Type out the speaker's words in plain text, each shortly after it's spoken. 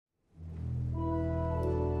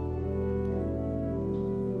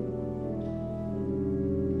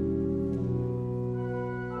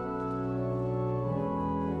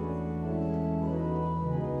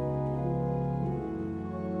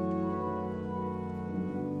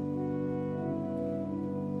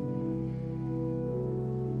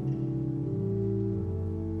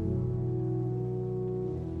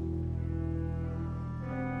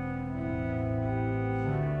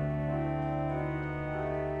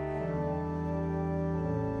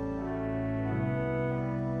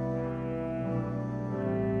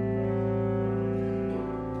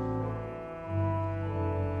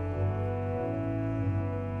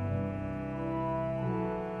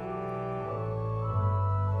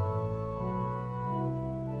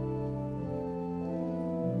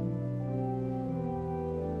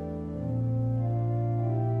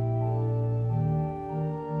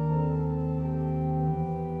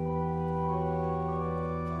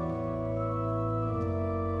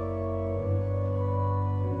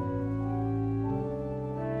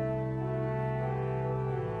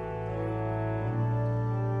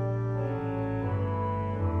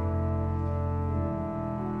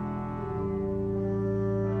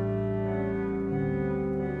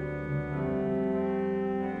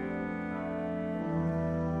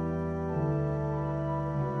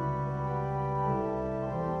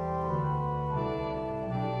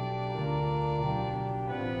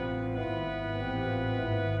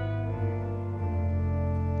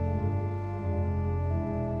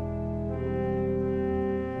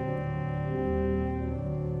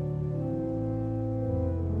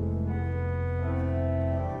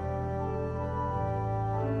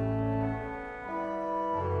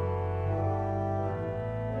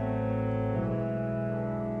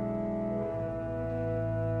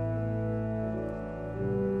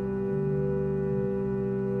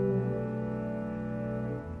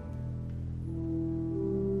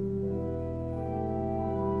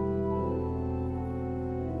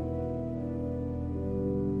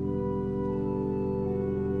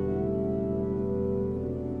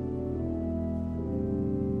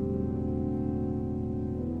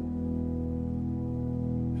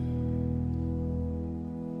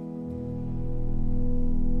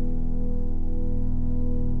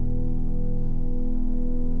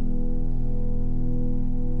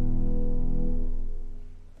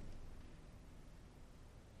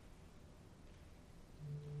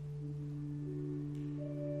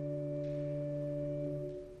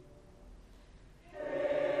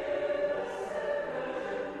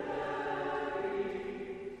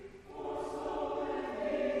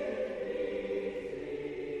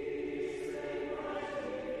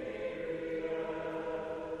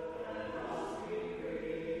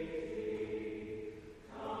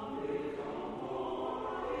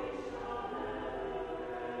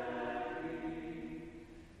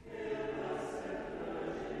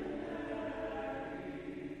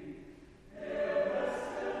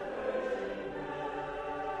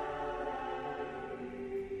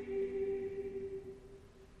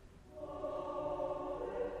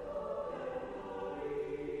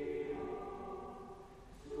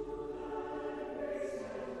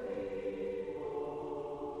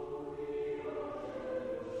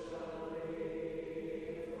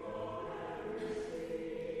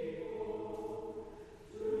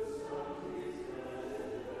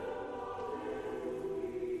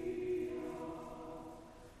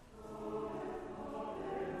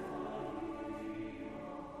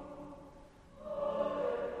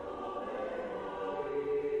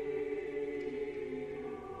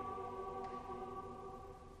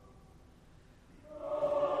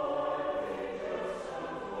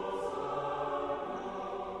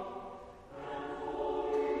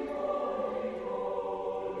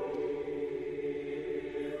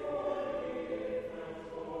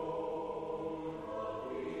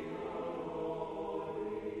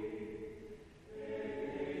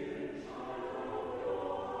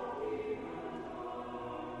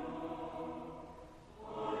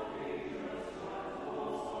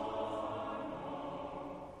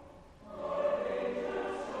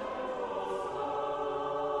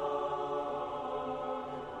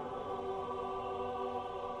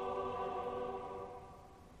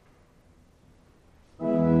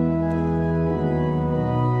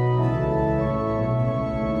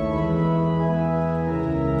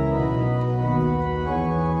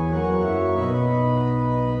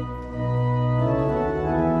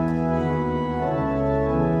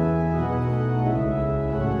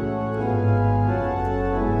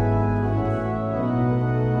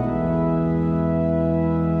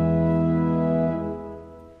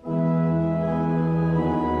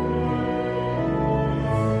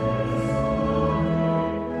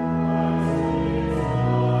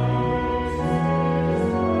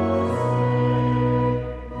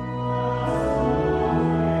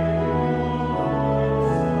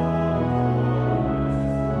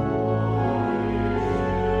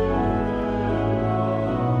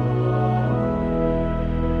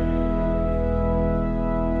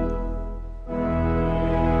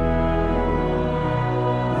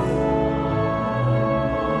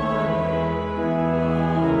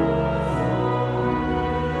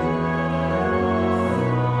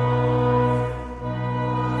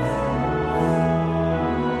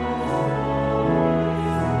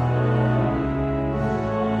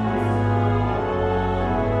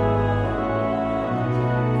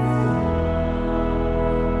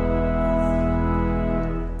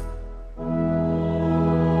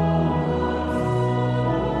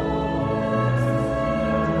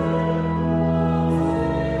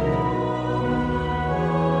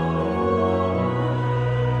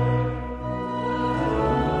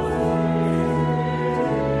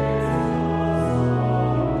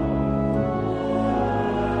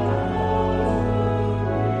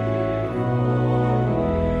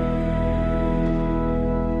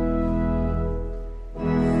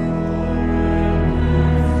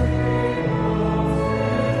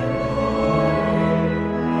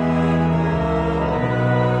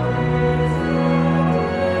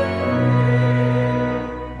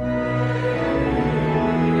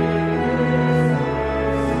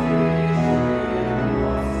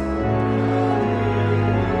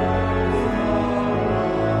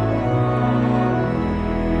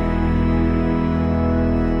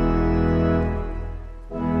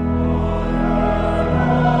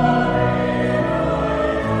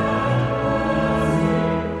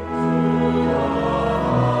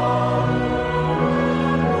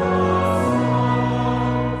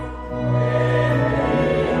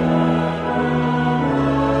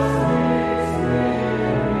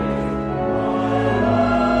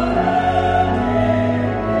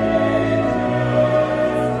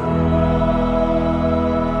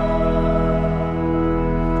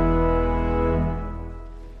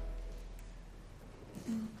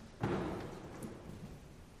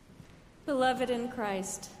beloved in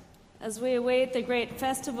Christ, as we await the great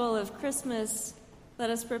festival of Christmas, let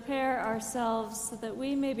us prepare ourselves so that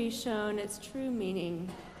we may be shown its true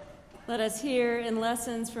meaning. Let us hear in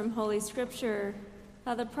lessons from Holy Scripture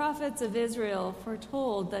how the prophets of Israel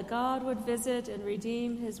foretold that God would visit and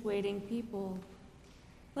redeem his waiting people.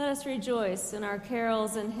 Let us rejoice in our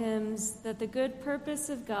carols and hymns that the good purpose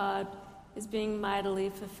of God is being mightily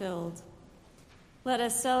fulfilled. Let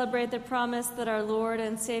us celebrate the promise that our Lord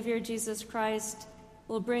and Savior Jesus Christ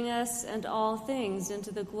will bring us and all things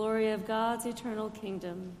into the glory of God's eternal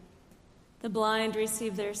kingdom. The blind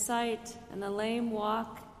receive their sight, and the lame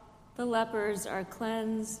walk. The lepers are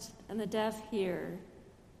cleansed, and the deaf hear.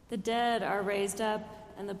 The dead are raised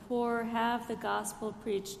up, and the poor have the gospel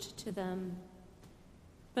preached to them.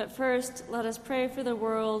 But first, let us pray for the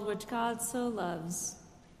world which God so loves,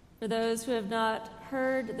 for those who have not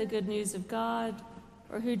heard the good news of God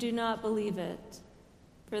or who do not believe it,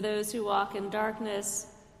 for those who walk in darkness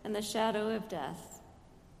and the shadow of death,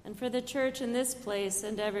 and for the church in this place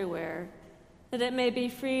and everywhere, that it may be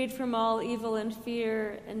freed from all evil and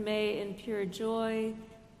fear and may in pure joy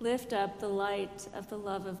lift up the light of the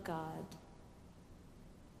love of God.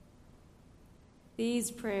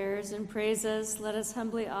 These prayers and praises let us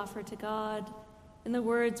humbly offer to God in the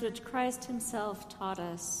words which Christ himself taught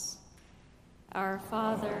us. Our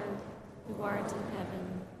Father, who art in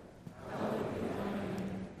heaven, hallowed be thy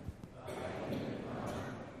name. Thy kingdom come,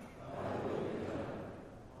 thy will be done,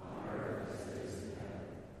 on earth as it is in heaven.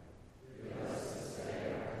 Give us this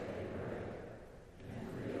day our daily bread, and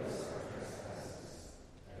forgive us our trespasses,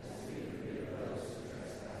 as we forgive those who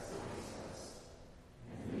trespass against us.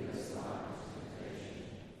 And lead us not into temptation,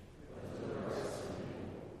 but deliver us from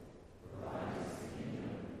evil. For thine is the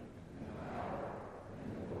kingdom, and the power,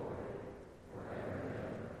 and the glory, forever and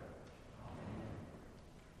ever.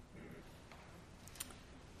 Amen.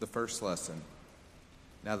 The first lesson.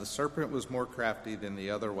 Now the serpent was more crafty than the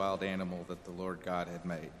other wild animal that the Lord God had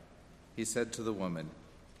made. He said to the woman,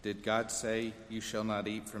 "Did God say, 'You shall not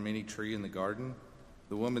eat from any tree in the garden'?"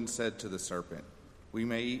 The woman said to the serpent, "We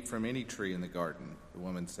may eat from any tree in the garden." The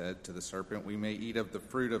woman said to the serpent, "We may eat of the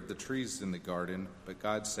fruit of the trees in the garden, but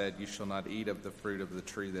God said, 'You shall not eat of the fruit of the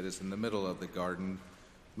tree that is in the middle of the garden,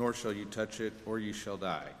 nor shall you touch it, or you shall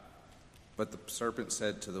die.' But the serpent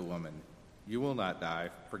said to the woman, 'You will not die,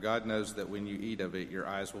 for God knows that when you eat of it, your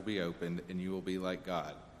eyes will be opened, and you will be like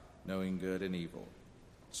God, knowing good and evil.'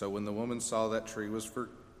 So when the woman saw that tree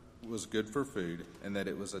was good for food, and that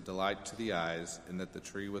it was a delight to the eyes, and that the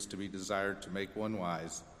tree was to be desired to make one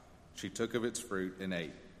wise, she took of its fruit and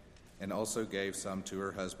ate, and also gave some to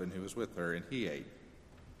her husband who was with her, and he ate.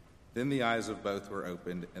 Then the eyes of both were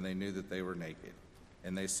opened, and they knew that they were naked.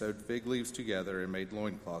 And they sewed fig leaves together and made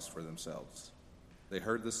loincloths for themselves. They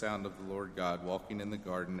heard the sound of the Lord God walking in the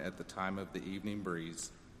garden at the time of the evening breeze,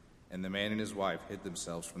 and the man and his wife hid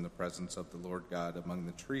themselves from the presence of the Lord God among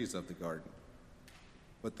the trees of the garden.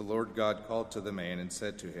 But the Lord God called to the man and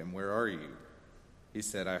said to him, 'Where are you?' He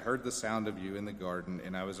said, 'I heard the sound of you in the garden,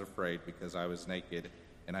 and I was afraid because I was naked,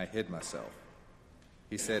 and I hid myself.'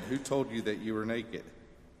 He said, 'Who told you that you were naked?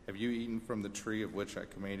 Have you eaten from the tree of which I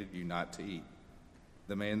commanded you not to eat?'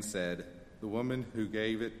 The man said, 'The woman you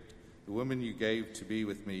gave to be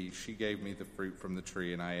with me, she gave me the fruit from the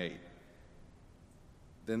tree, and I ate.'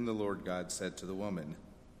 Then the Lord God said to the woman,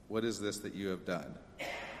 'What is this that you have done?'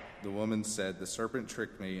 The woman said, 'The serpent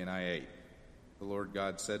tricked me, and I ate.' The Lord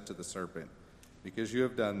God said to the serpent, 'Because you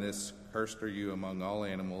have done this, cursed are you among all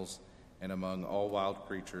animals, and among all wild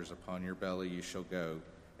creatures. Upon your belly you shall go,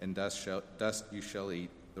 and dust you shall eat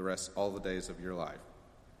all the days of your life.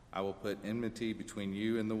 I will put enmity between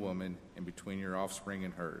you and the woman, and between your offspring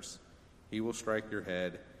and hers. He will strike your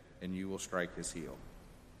head, and you will strike his heel.'"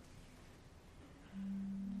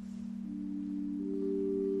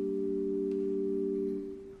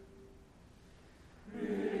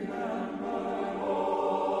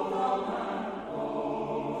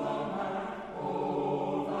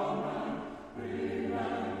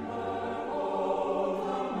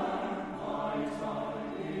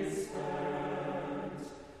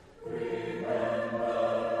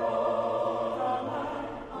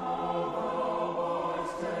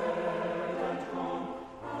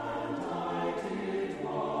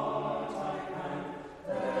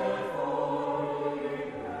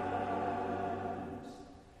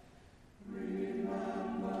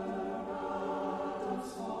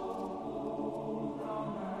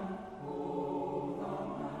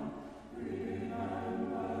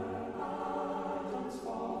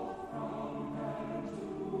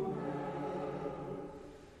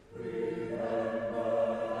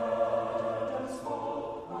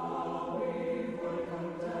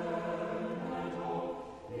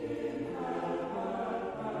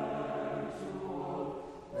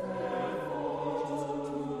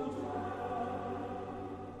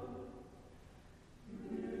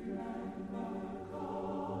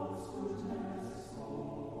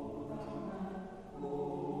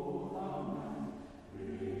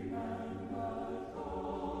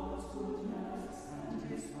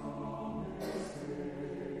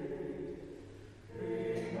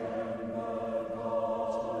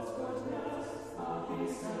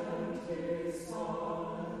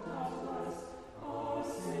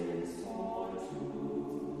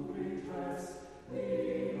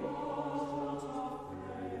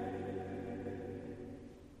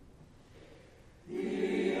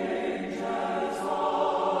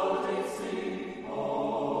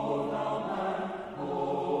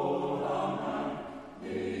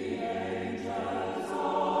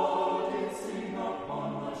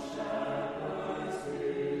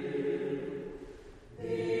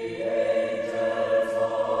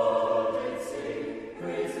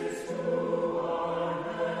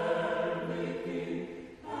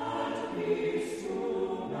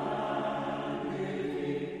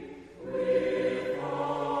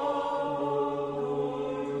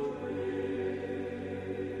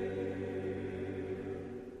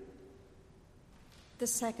 The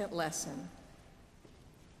second lesson.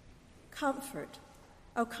 Comfort,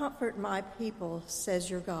 O comfort my people, says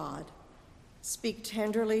your God. Speak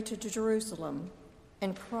tenderly to Jerusalem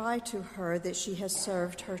and cry to her that she has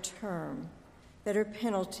served her term, that her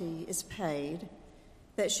penalty is paid,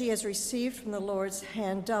 that she has received from the Lord's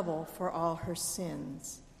hand double for all her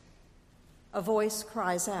sins. A voice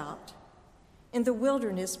cries out, "In the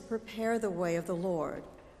wilderness prepare the way of the Lord.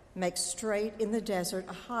 Make straight in the desert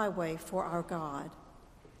a highway for our God.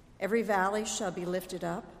 Every valley shall be lifted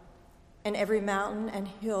up, and every mountain and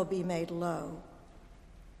hill be made low.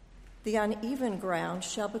 The uneven ground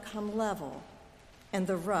shall become level, and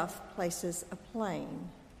the rough places a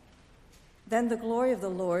plain. Then the glory of the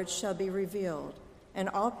Lord shall be revealed, and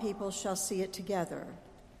all people shall see it together,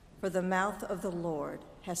 for the mouth of the Lord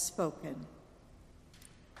has spoken."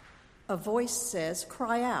 A voice says,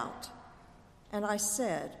 "Cry out." And I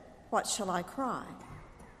said, "What shall I cry?"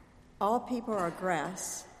 All people are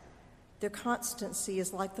grass. Their constancy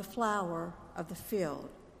is like the flower of the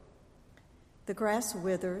field. The grass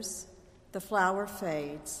withers, the flower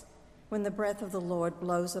fades, when the breath of the Lord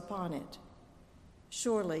blows upon it.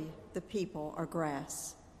 Surely the people are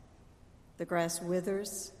grass. The grass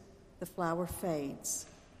withers, the flower fades,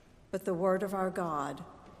 but the word of our God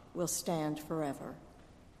will stand forever.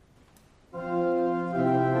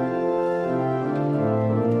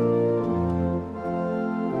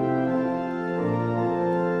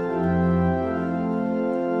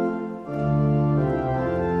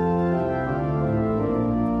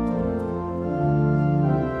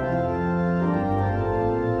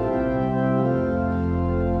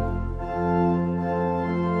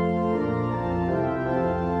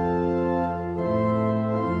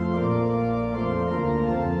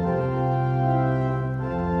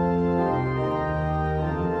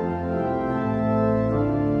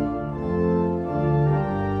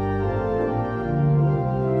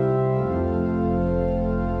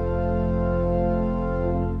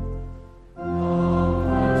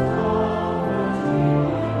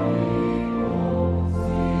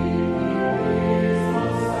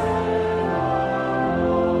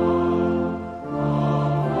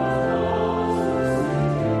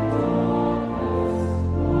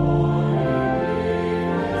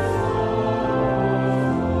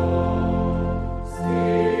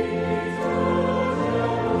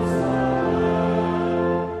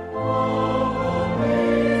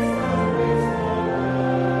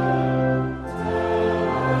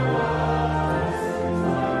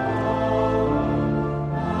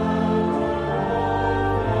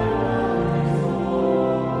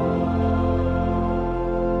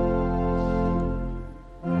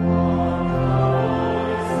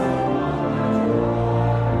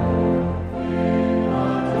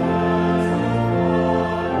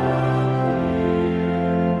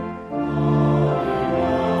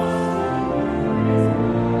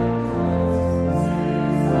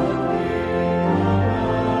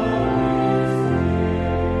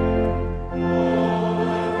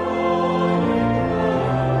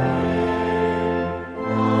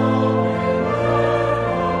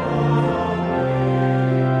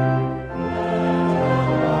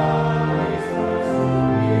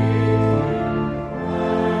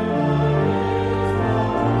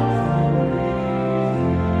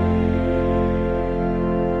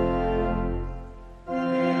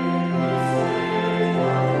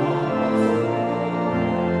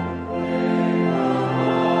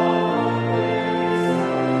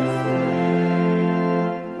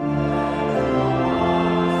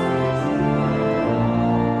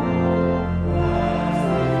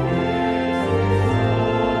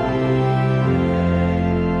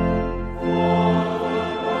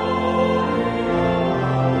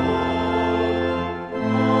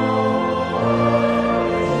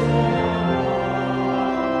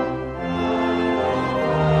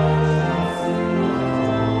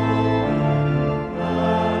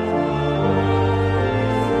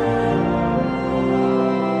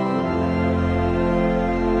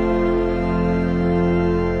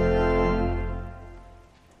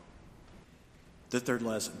 The third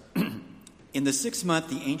lesson. In the 6th month,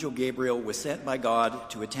 the angel Gabriel was sent by God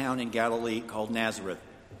to a town in Galilee called Nazareth,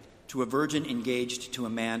 to a virgin engaged to a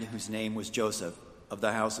man whose name was Joseph, of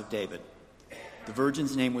the house of David. The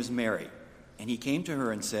virgin's name was Mary, and he came to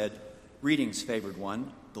her and said, "Greetings, favored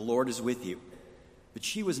one, the Lord is with you." But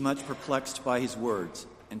she was much perplexed by his words,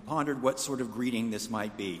 and pondered what sort of greeting this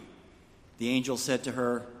might be. The angel said to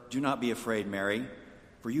her, "Do not be afraid, Mary,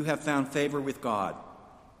 for you have found favor with God.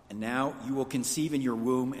 And now you will conceive in your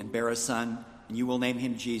womb and bear a son, and you will name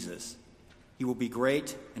him Jesus. He will be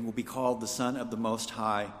great and will be called the Son of the Most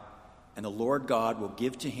High. and the Lord God will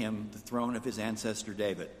give to him the throne of his ancestor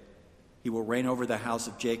David. He will reign over the house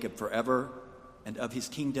of Jacob forever, and of his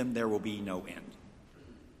kingdom there will be no end.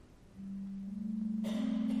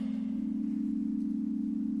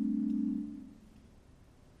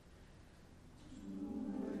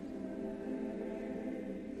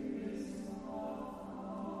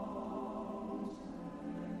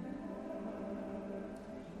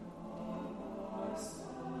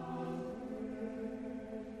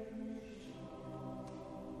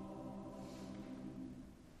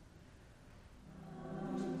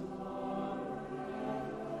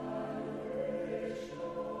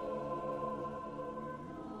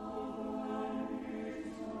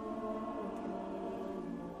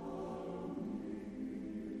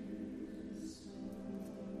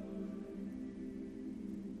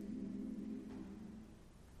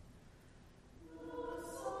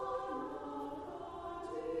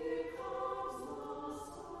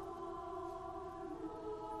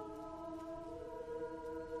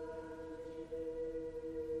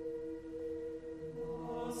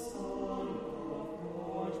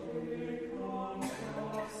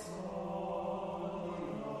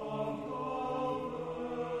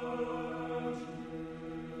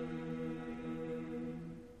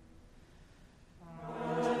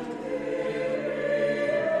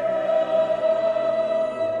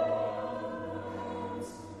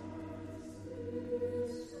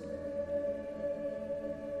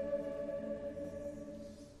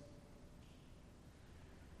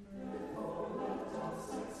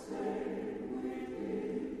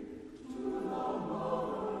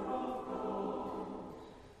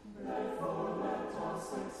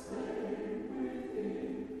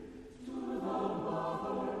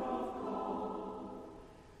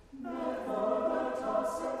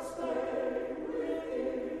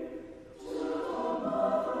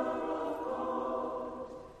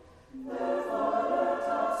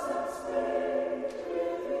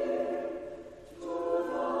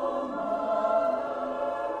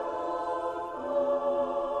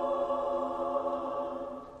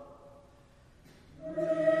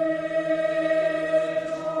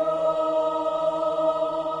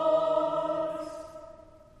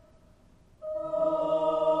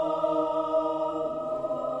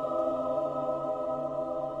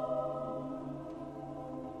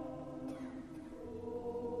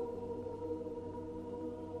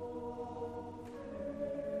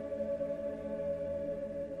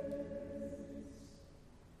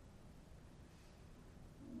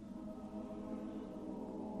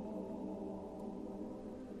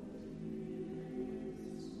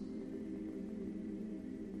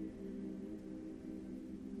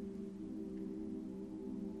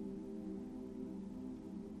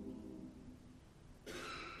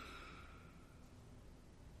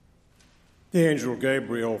 The angel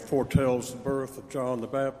Gabriel foretells the birth of John the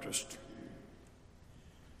Baptist.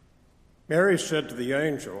 Mary said to the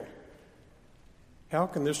angel, "How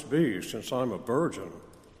can this be, since I'm a virgin?"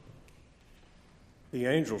 The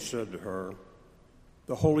angel said to her,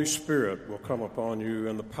 "The Holy Spirit will come upon you,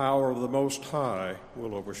 and the power of the Most High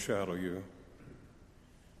will overshadow you.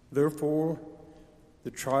 Therefore,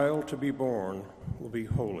 the child to be born will be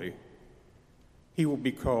holy. He will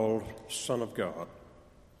be called Son of God.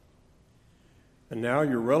 And now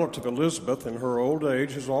your relative Elizabeth, in her old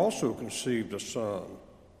age, has also conceived a son.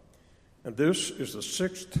 And this is the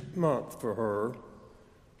 6th month for her,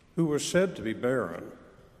 who was said to be barren.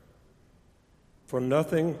 For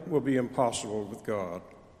nothing will be impossible with God."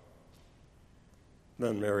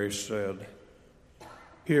 Then Mary said,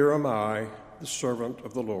 "Here am I, the servant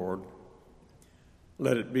of the Lord.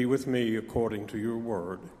 Let it be with me according to your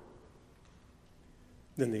word."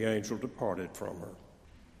 Then the angel departed from her.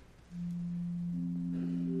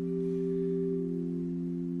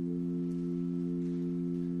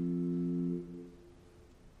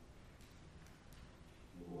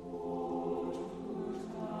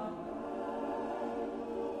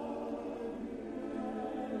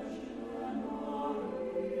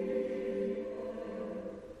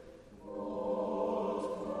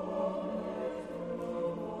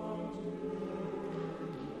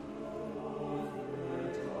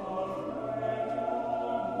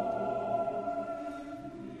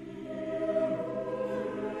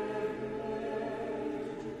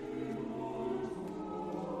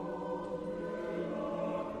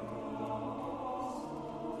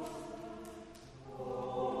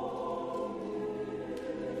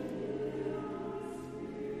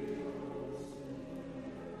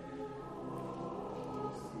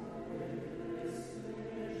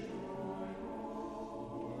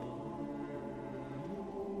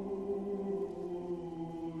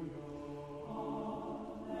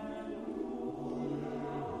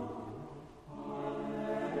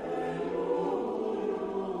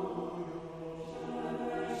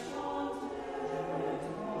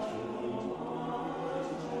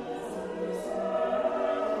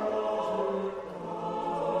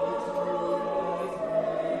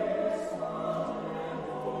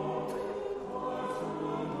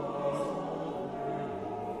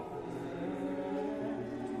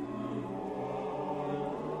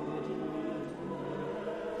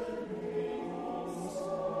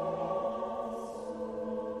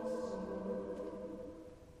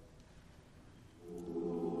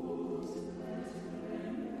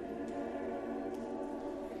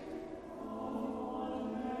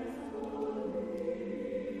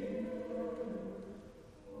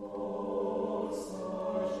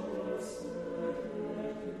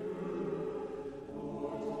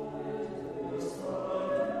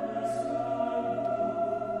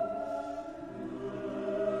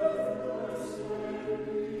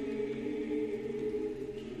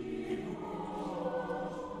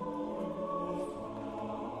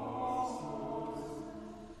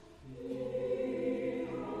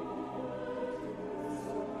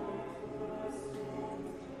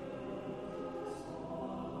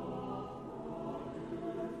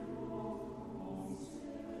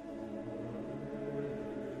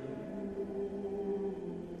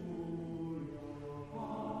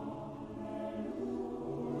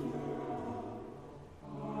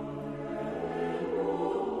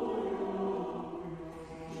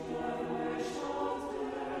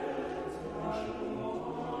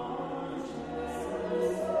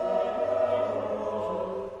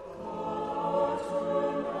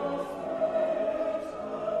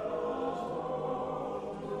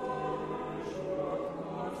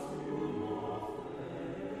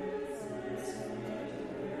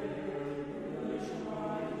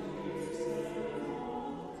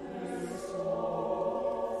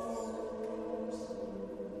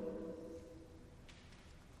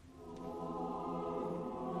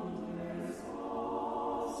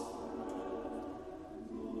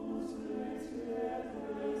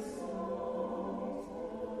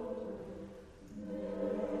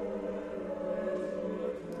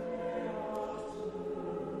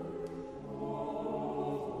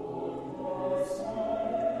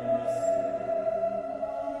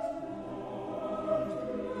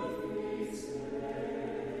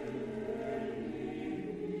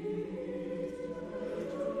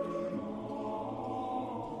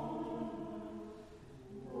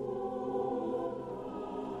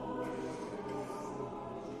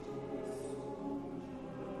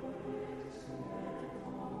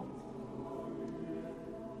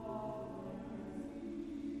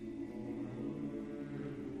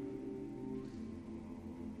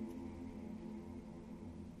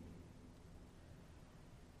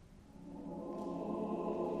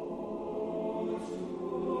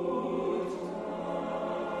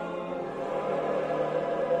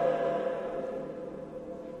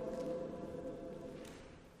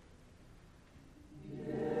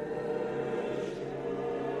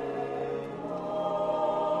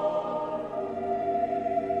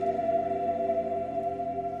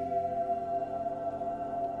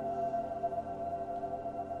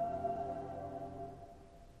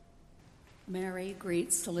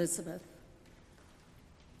 greets Elizabeth.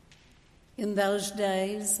 In those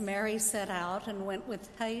days, Mary set out and went with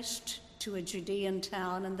haste to a Judean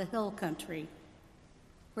town in the hill country,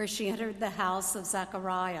 where she entered the house of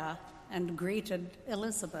Zechariah and greeted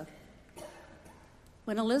Elizabeth.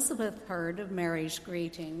 When Elizabeth heard of Mary's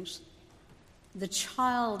greetings, the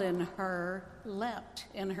child in her leapt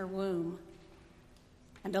in her womb.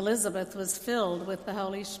 And Elizabeth was filled with the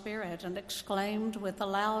Holy Spirit and exclaimed with a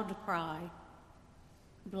loud cry,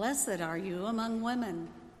 "Blessed are you among women,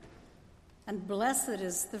 and blessed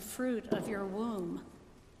is the fruit of your womb.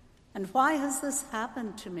 And why has this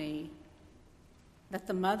happened to me, that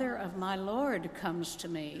the mother of my Lord comes to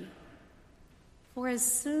me? For as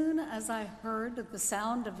soon as I heard the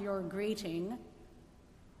sound of your greeting,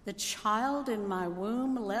 the child in my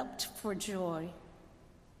womb leapt for joy.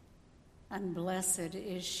 And blessed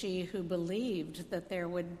is she who believed that there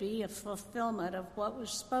would be a fulfillment of what was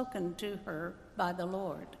spoken to her by the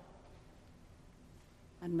Lord."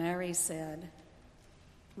 And Mary said,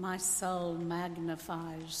 "My soul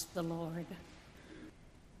magnifies the Lord."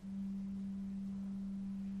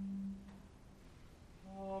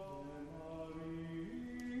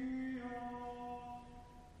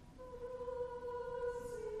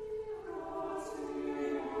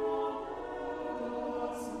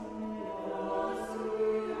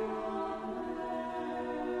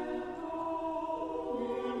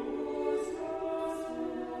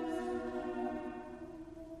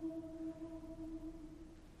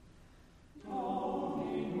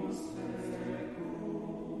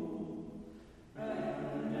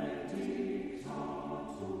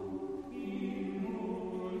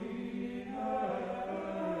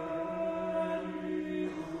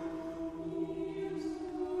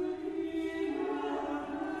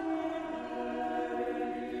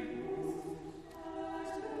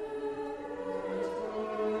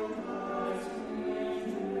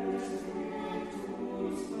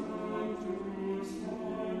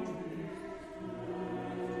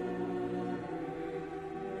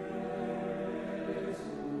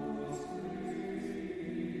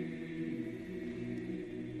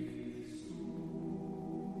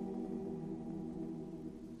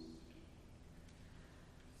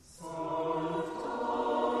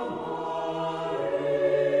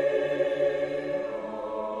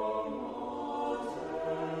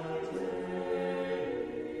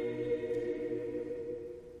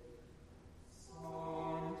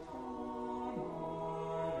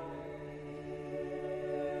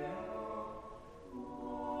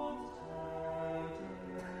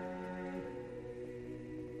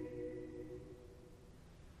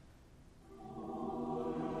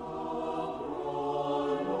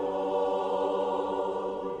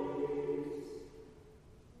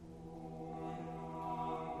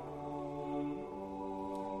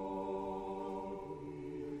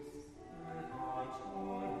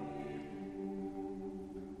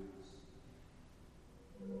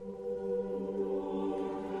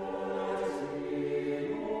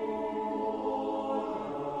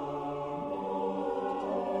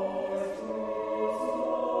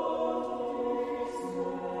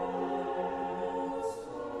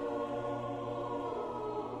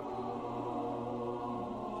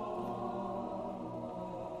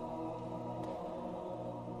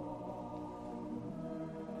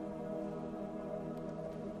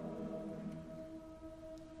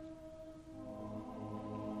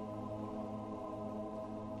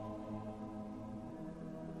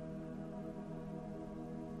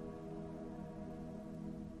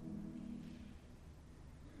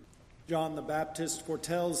 John the Baptist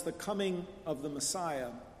foretells the coming of the Messiah.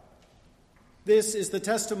 This is the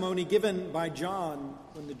testimony given by John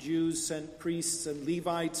when the Jews sent priests and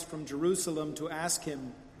Levites from Jerusalem to ask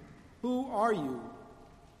him, "Who are you?"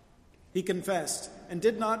 He confessed and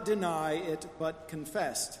did not deny it, but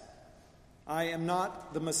confessed, "I am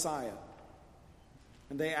not the Messiah."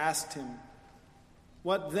 And they asked him,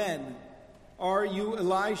 "What then? Are you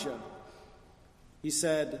Elijah?" He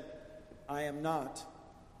said, "I am not."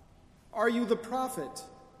 "Are you the prophet?"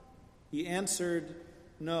 He answered,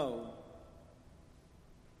 "No."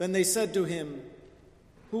 Then they said to him,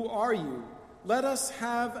 "Who are you? Let us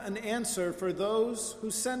have an answer for those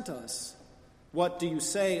who sent us. What do you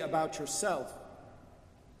say about yourself?"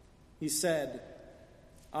 He said,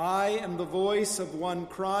 "I am the voice of one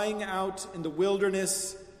crying out in the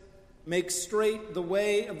wilderness, 'Make straight the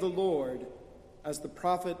way of the Lord,' as the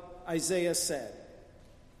prophet Isaiah said."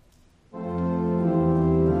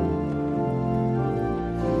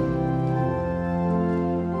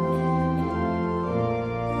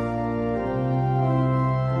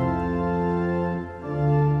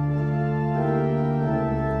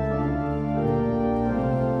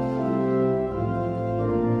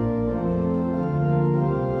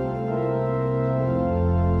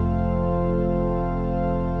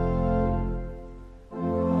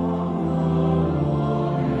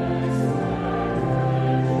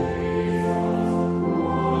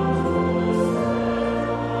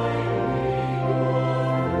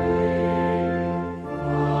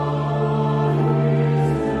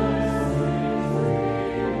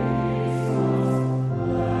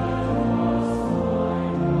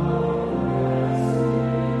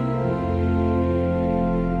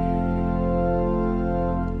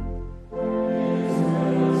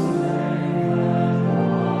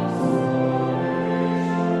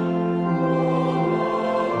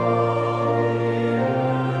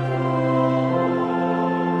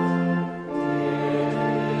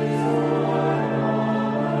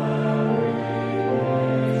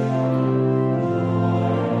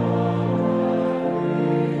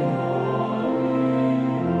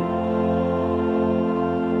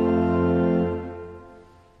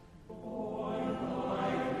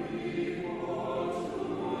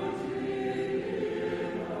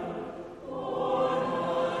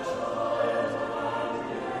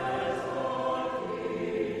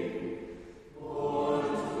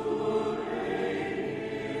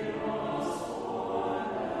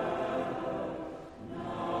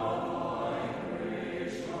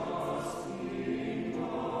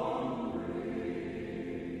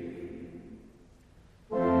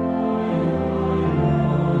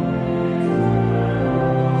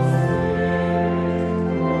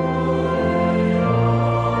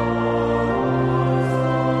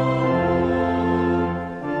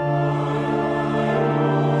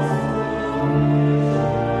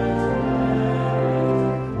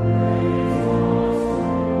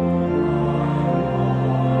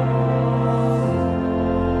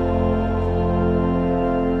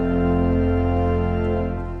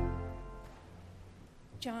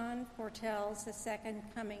 foretells the second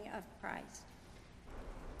coming of Christ.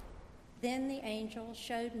 Then the angel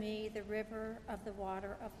showed me the river of the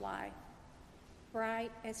water of life,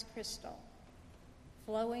 bright as crystal,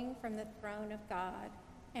 flowing from the throne of God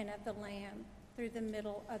and of the Lamb through the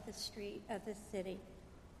middle of the street of the city.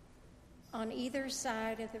 On either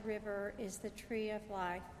side of the river is the tree of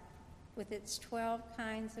life, with its 12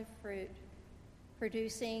 kinds of fruit,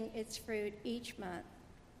 producing its fruit each month.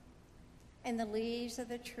 And the leaves of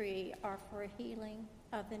the tree are for healing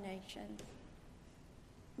of the nations.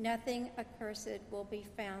 Nothing accursed will be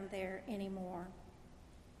found there anymore.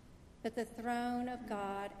 But the throne of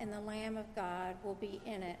God and the Lamb of God will be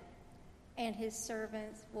in it, and his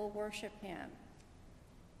servants will worship him.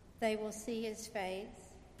 They will see his face,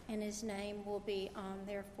 and his name will be on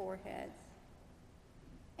their foreheads.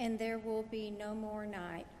 And there will be no more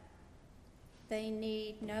night. They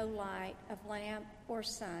need no light of lamp or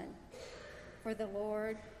sun, for the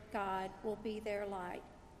Lord God will be their light,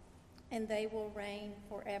 and they will reign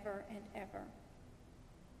forever and ever.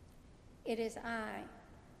 It is I,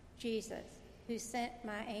 Jesus, who sent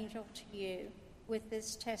my angel to you with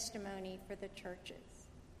this testimony for the churches.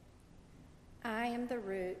 I am the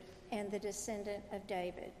root and the descendant of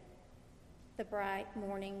David, the bright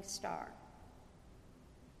morning star.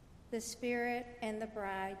 The Spirit and the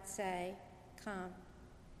bride say, "Come."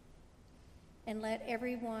 And let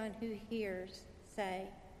everyone who hears say,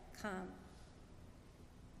 "Come."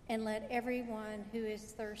 And let everyone who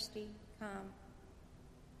is thirsty come.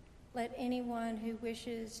 Let anyone who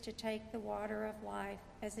wishes to take the water of life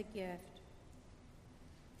as a gift.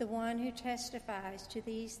 The one who testifies to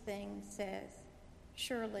these things says,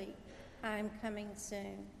 "Surely I am coming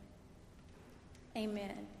soon."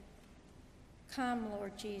 Amen. Come,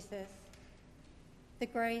 Lord Jesus. The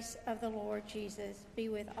grace of the Lord Jesus be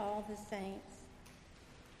with all the saints.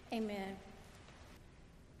 Amen.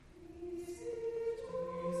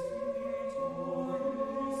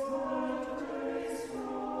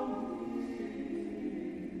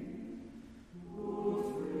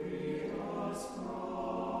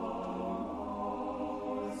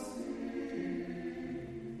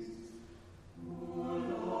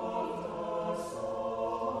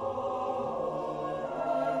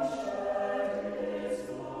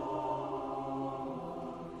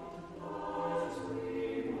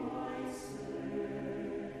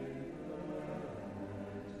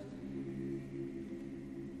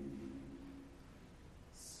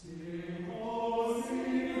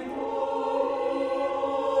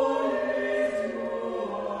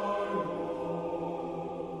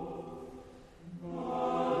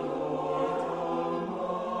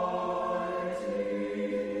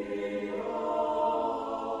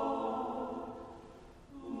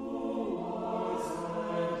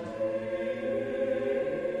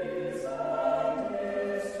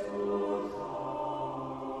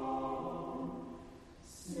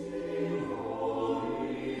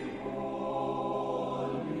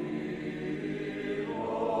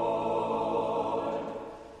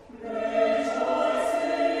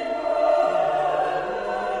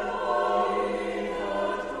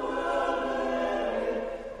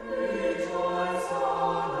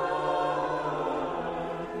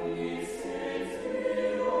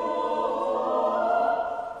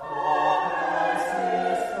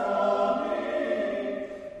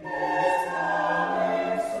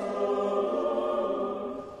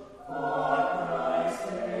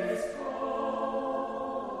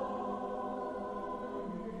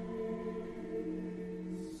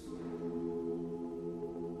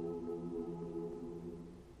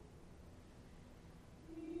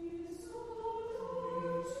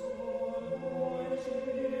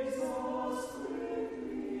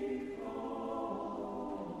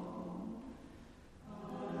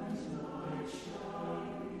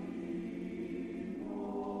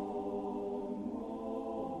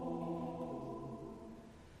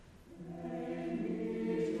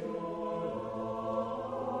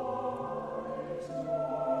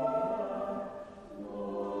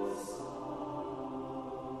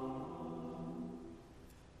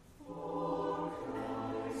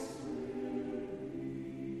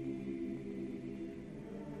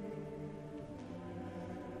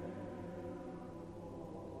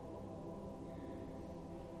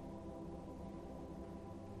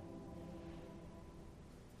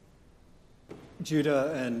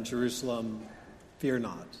 Judah and Jerusalem, fear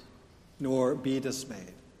not, nor be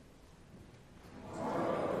dismayed.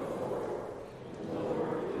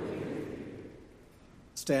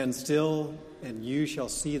 Stand still, and you shall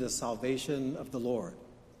see the salvation of the Lord.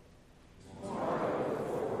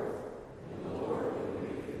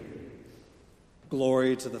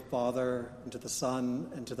 Glory to the Father, and to the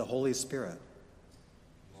Son, and to the Holy Spirit.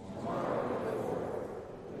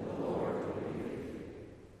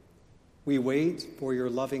 We wait for your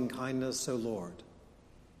loving kindness, O Lord.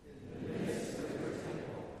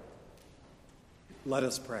 Let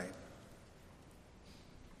us pray.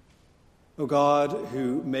 O God,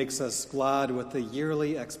 who makes us glad with the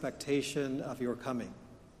yearly expectation of your coming,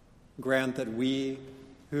 grant that we,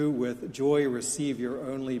 who with joy receive your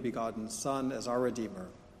only begotten Son as our Redeemer,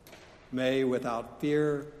 may without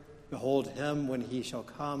fear behold him when he shall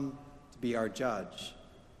come to be our judge,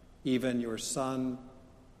 even your Son,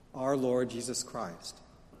 our Lord Jesus Christ,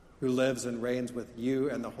 who lives and reigns with you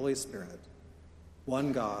and the Holy Spirit,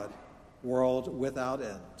 one God, world without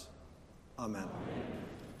end. Amen.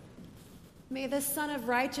 May the Sun of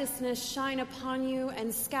Righteousness shine upon you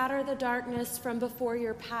and scatter the darkness from before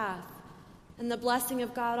your path. And the blessing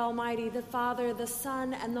of God Almighty, the Father, the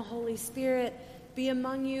Son, and the Holy Spirit be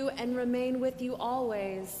among you and remain with you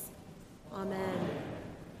always. Amen.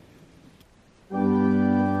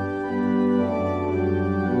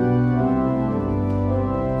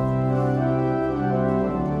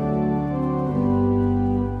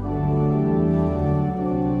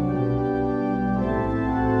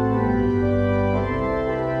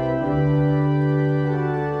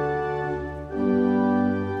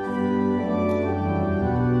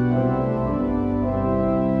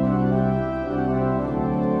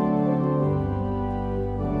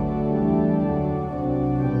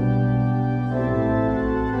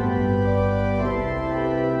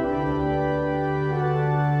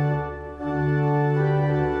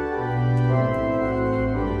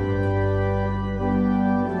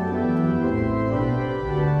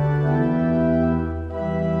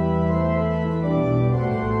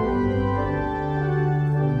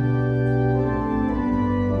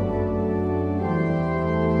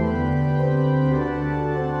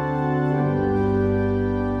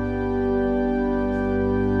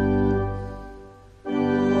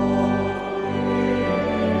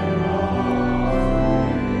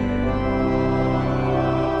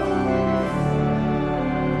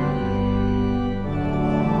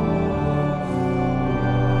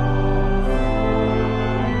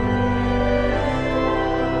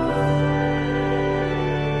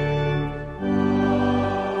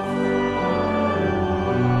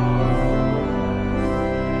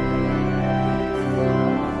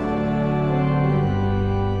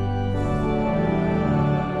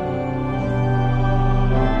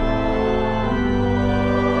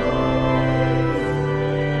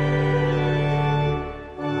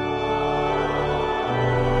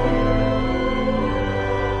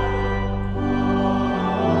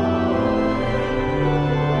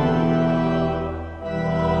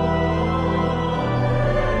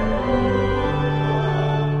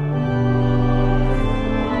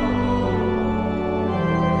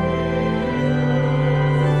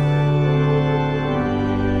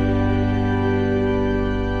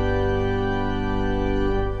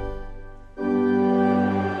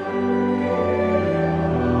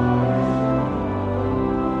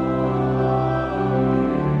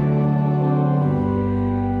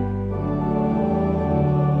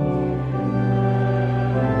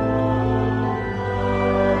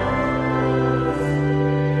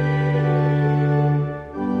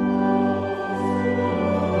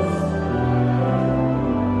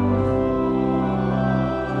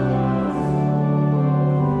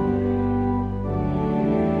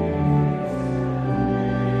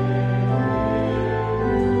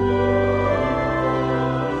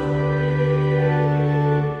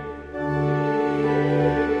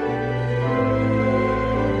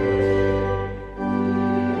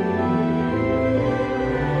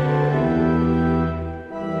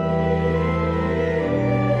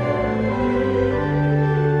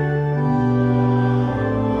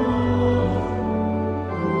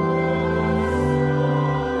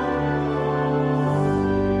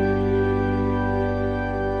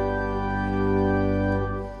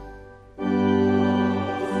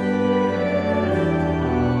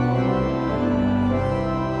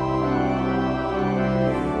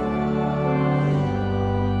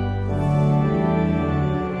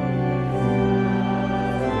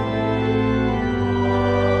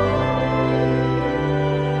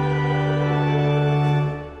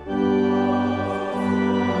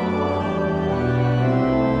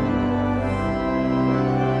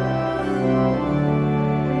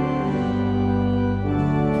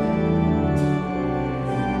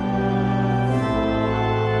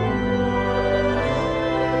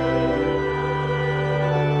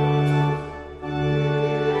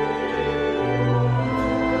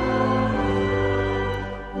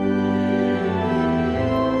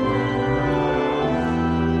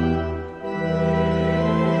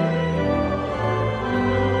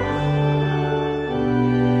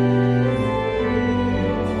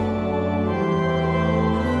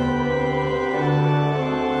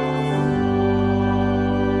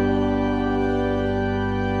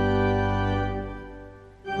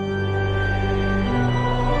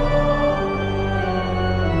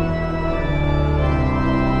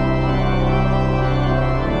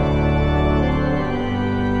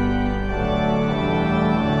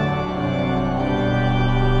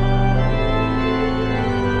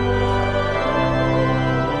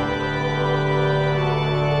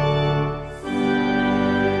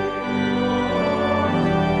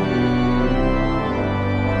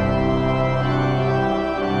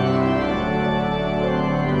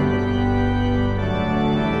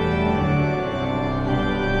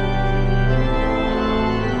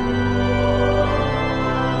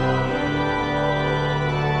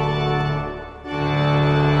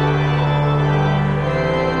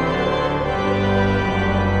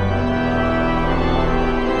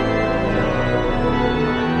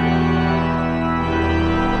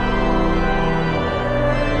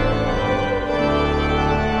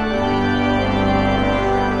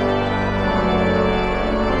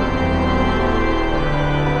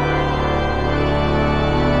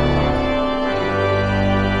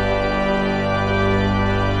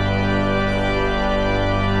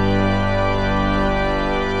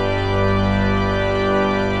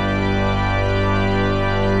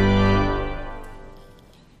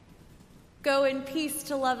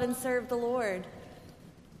 love and serve the Lord.